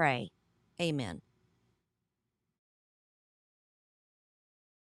 name I pray. Amen.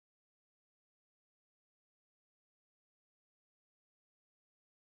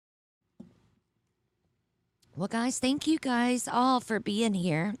 Well, guys, thank you guys all for being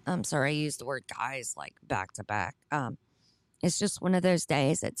here. I'm sorry I used the word guys like back to back. It's just one of those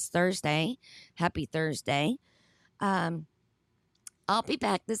days. It's Thursday. Happy Thursday. I'll be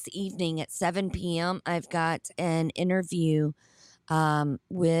back this evening at 7 p.m. I've got an interview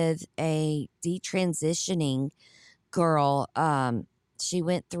with a detransitioning girl. She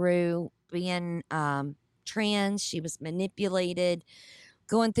went through being trans. She was manipulated,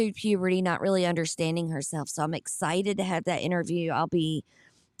 going through puberty, not really understanding herself. So I'm excited to have that interview. I'll be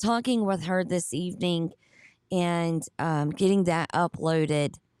talking with her this evening and getting that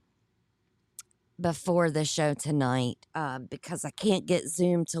uploaded before the show tonight, because I can't get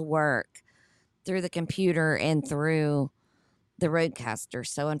Zoom to work through the computer and through the Rodecaster.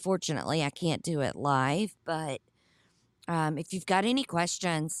 So unfortunately, I can't do it live. But if you've got any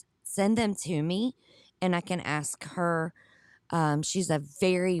questions, send them to me and I can ask her. She's a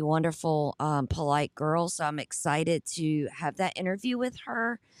very wonderful, polite girl. So I'm excited to have that interview with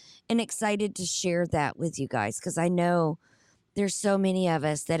her and excited to share that with you guys, because I know there's so many of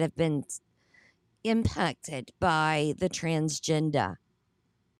us that have been impacted by the transgender.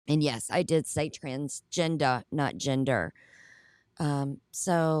 And yes, I did say transgender, not gender.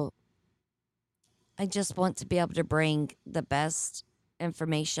 So I just want to be able to bring the best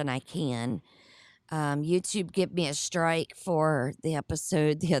information I can. YouTube gave me a strike for the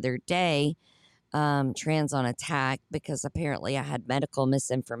episode the other day Trans on Attack because apparently I had medical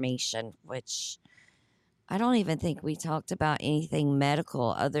misinformation, which I don't even think we talked about anything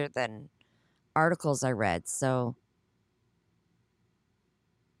medical other than articles I read. So,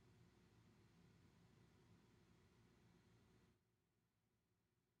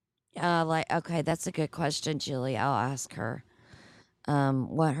 okay, that's a good question, Julie. I'll ask her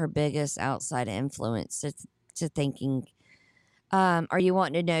what her biggest outside influence to thinking. Are you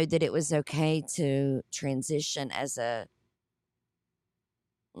wanting to know that it was okay to transition as a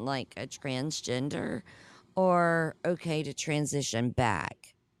transgender, or okay to transition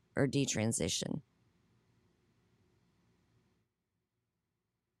back or detransition?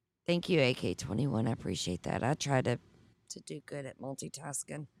 Thank you, AK21. I appreciate that. I try to do good at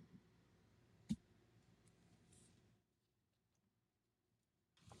multitasking.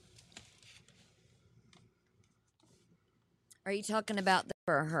 Are you talking about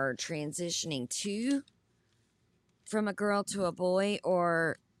for her transitioning from a girl to a boy,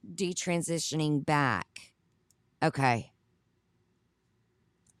 or detransitioning back? Okay.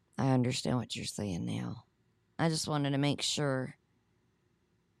 I understand what you're saying now. I just wanted to make sure.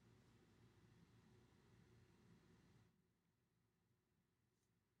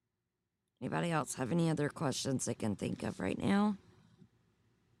 Anybody else have any other questions they can think of right now?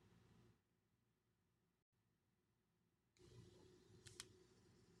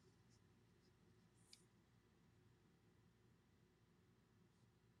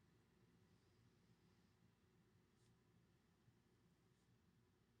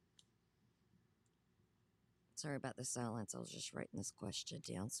 Sorry about the silence. I was just writing this question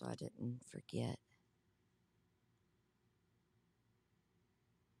down so I didn't forget.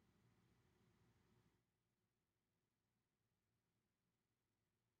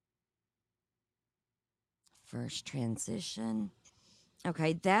 First transition.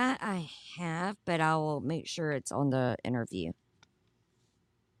 Okay, that I have, but I will make sure it's on the interview.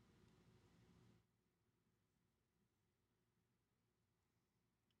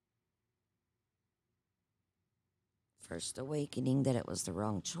 First awakening that it was the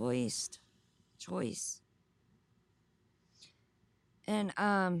wrong choice. And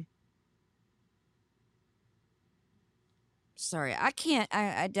sorry, I can't.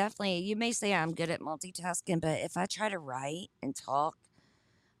 I definitely. You may say I'm good at multitasking, but if I try to write and talk,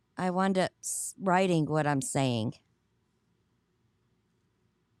 I wind up writing what I'm saying.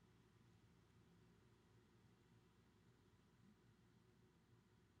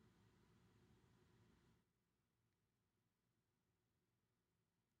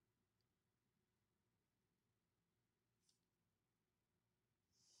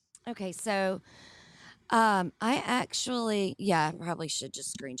 Okay, so I actually, yeah, I probably should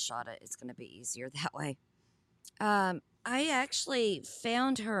just screenshot it. It's going to be easier that way. I actually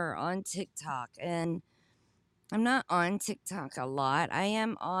found her on TikTok, and I'm not on TikTok a lot. I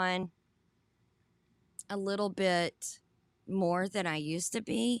am on a little bit more than I used to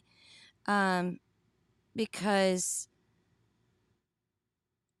be, because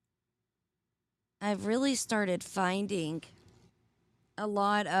I've really started finding a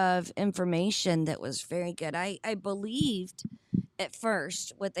lot of information that was very good. I believed at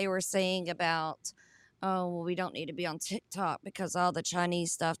first what they were saying about, oh, well, we don't need to be on TikTok because all the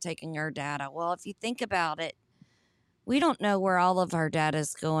Chinese stuff taking our data. Well, if you think about it, we don't know where all of our data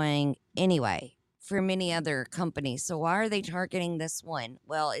is going anyway for many other companies. So why are they targeting this one?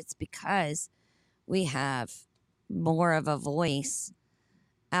 Well, it's because we have more of a voice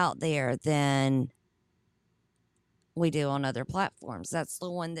out there than we do on other platforms. That's the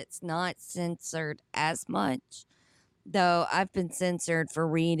one that's not censored as much, though I've been censored for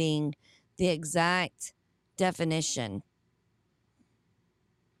reading the exact definition.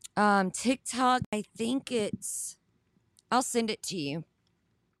 TikTok, I think I'll send it to you.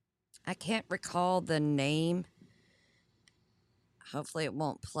 I can't recall the name. Hopefully it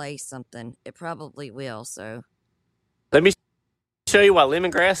won't play something. It probably will, so. Let me show you what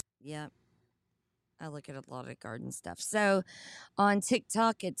lemongrass. Yep. I look at a lot of garden stuff. So on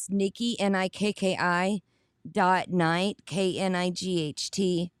TikTok, it's Nikki, Nikki .night,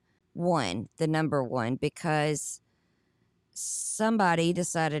 KNIGHT 1, the number 1, because somebody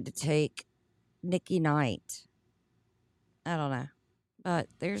decided to take Nikki Knight. I don't know, but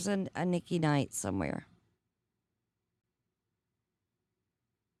there's a Nikki Knight somewhere.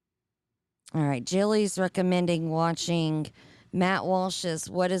 All right, Jilly's recommending watching Matt Walsh's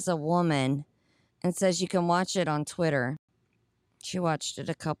What is a Woman, and says you can watch it on Twitter. She watched it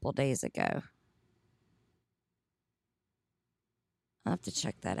a couple days ago. I'll have to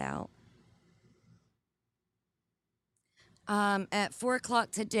check that out. At 4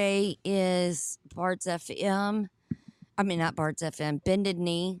 o'clock today is Bards FM. I mean, not Bards FM, Bended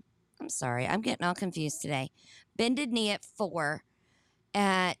Knee. I'm sorry, I'm getting all confused today. Bended Knee at 4.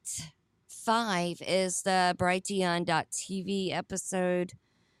 At 5 is the Brighteon.tv episode.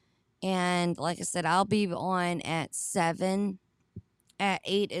 And like I said, I'll be on at 7. At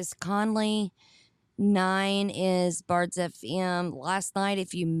 8 is Conley. 9 is Bards FM. Last night,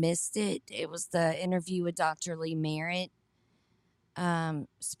 if you missed it, it was the interview with Dr. Lee Merritt.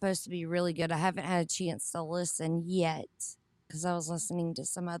 Supposed to be really good. I haven't had a chance to listen yet because I was listening to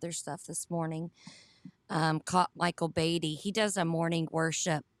some other stuff this morning. Caught Michael Beatty. He does a morning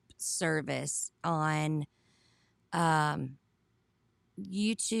worship service on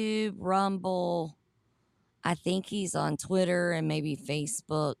YouTube, Rumble. I think he's on Twitter and maybe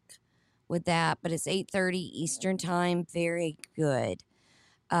Facebook with that, but it's 8:30 Eastern time. Very good.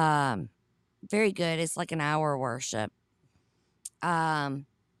 Very good. It's like an hour worship.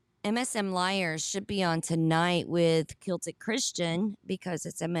 MSM Liars should be on tonight with Kilted Christian because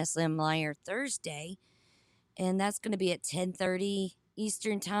it's MSM Liar Thursday, and that's going to be at 10:30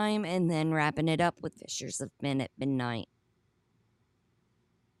 Eastern time, and then wrapping it up with Fishers of Men at midnight.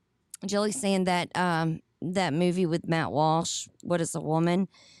 Jilly's saying that that movie with Matt Walsh, What is a Woman,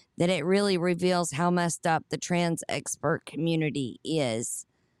 that it really reveals how messed up the trans expert community is.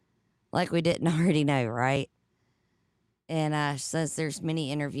 Like we didn't already know, right? And says there's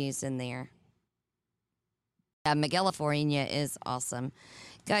many interviews in there. Miguelifornia is awesome.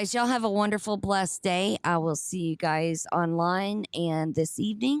 Guys, y'all have a wonderful, blessed day. I will see you guys online and this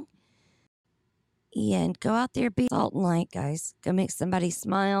evening. And go out there, be salt and light, guys. Go make somebody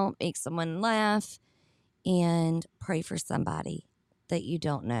smile, make someone laugh, and pray for somebody that you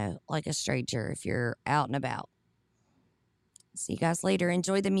don't know, like a stranger if you're out and about. See you guys later.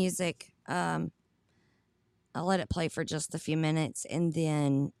 Enjoy the music. I'll let it play for just a few minutes, and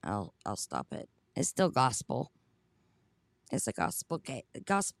then I'll stop it. It's still gospel. It's a gospel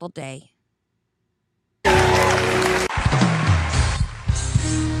day.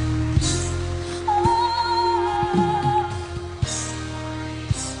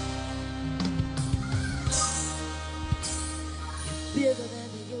 Bigger than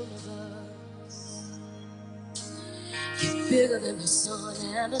the universe. You're bigger than the sun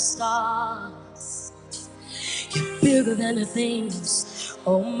and the stars. You're bigger than the things,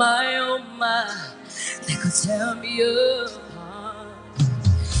 oh my, that could tear me apart.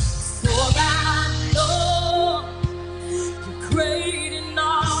 For I know you're great in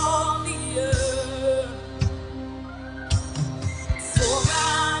all the earth. For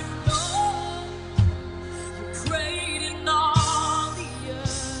I know you're great in all the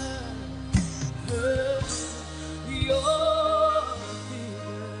earth. You're bigger.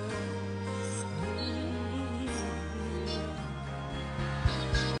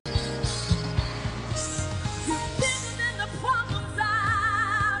 You're bigger than the problems I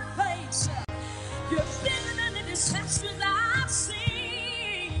face. You're bigger than the disasters I've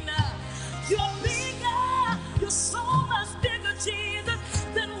seen. You're bigger. You're so much bigger, Jesus,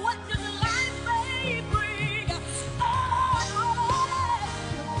 than what this life may bring. Oh,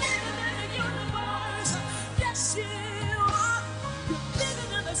 you're bigger than the universe. Yes, you are. You're bigger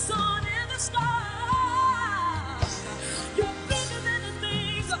than the sun and the stars. You're bigger than the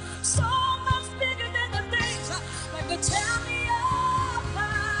things, so much bigger than the things that could tear me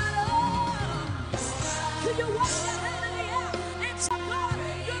apart. Can you wave your hand in the air and tell God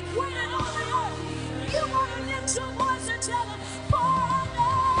you're greater than all the earth? You want to lift your voice and tell him,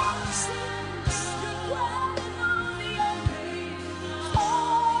 Father, you're greater than all the earth.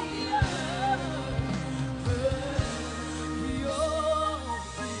 All the earth. You're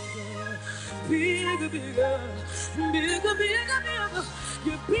bigger, bigger, bigger, bigger, bigger.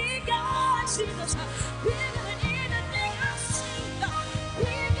 You're bigger, Jesus, bigger than anything I've seen.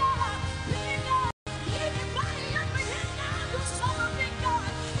 Bigger, bigger. Anybody up in here now, you're so big,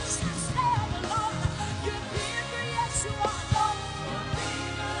 God. Just tell the Lord, you're bigger, yes you are, Lord. You're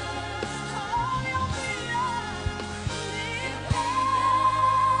bigger, oh, you're bigger.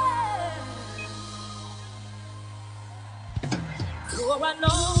 For I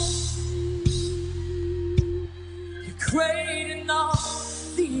know you're great in all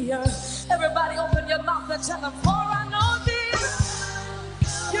the earth. Everybody open your mouth and tell them, for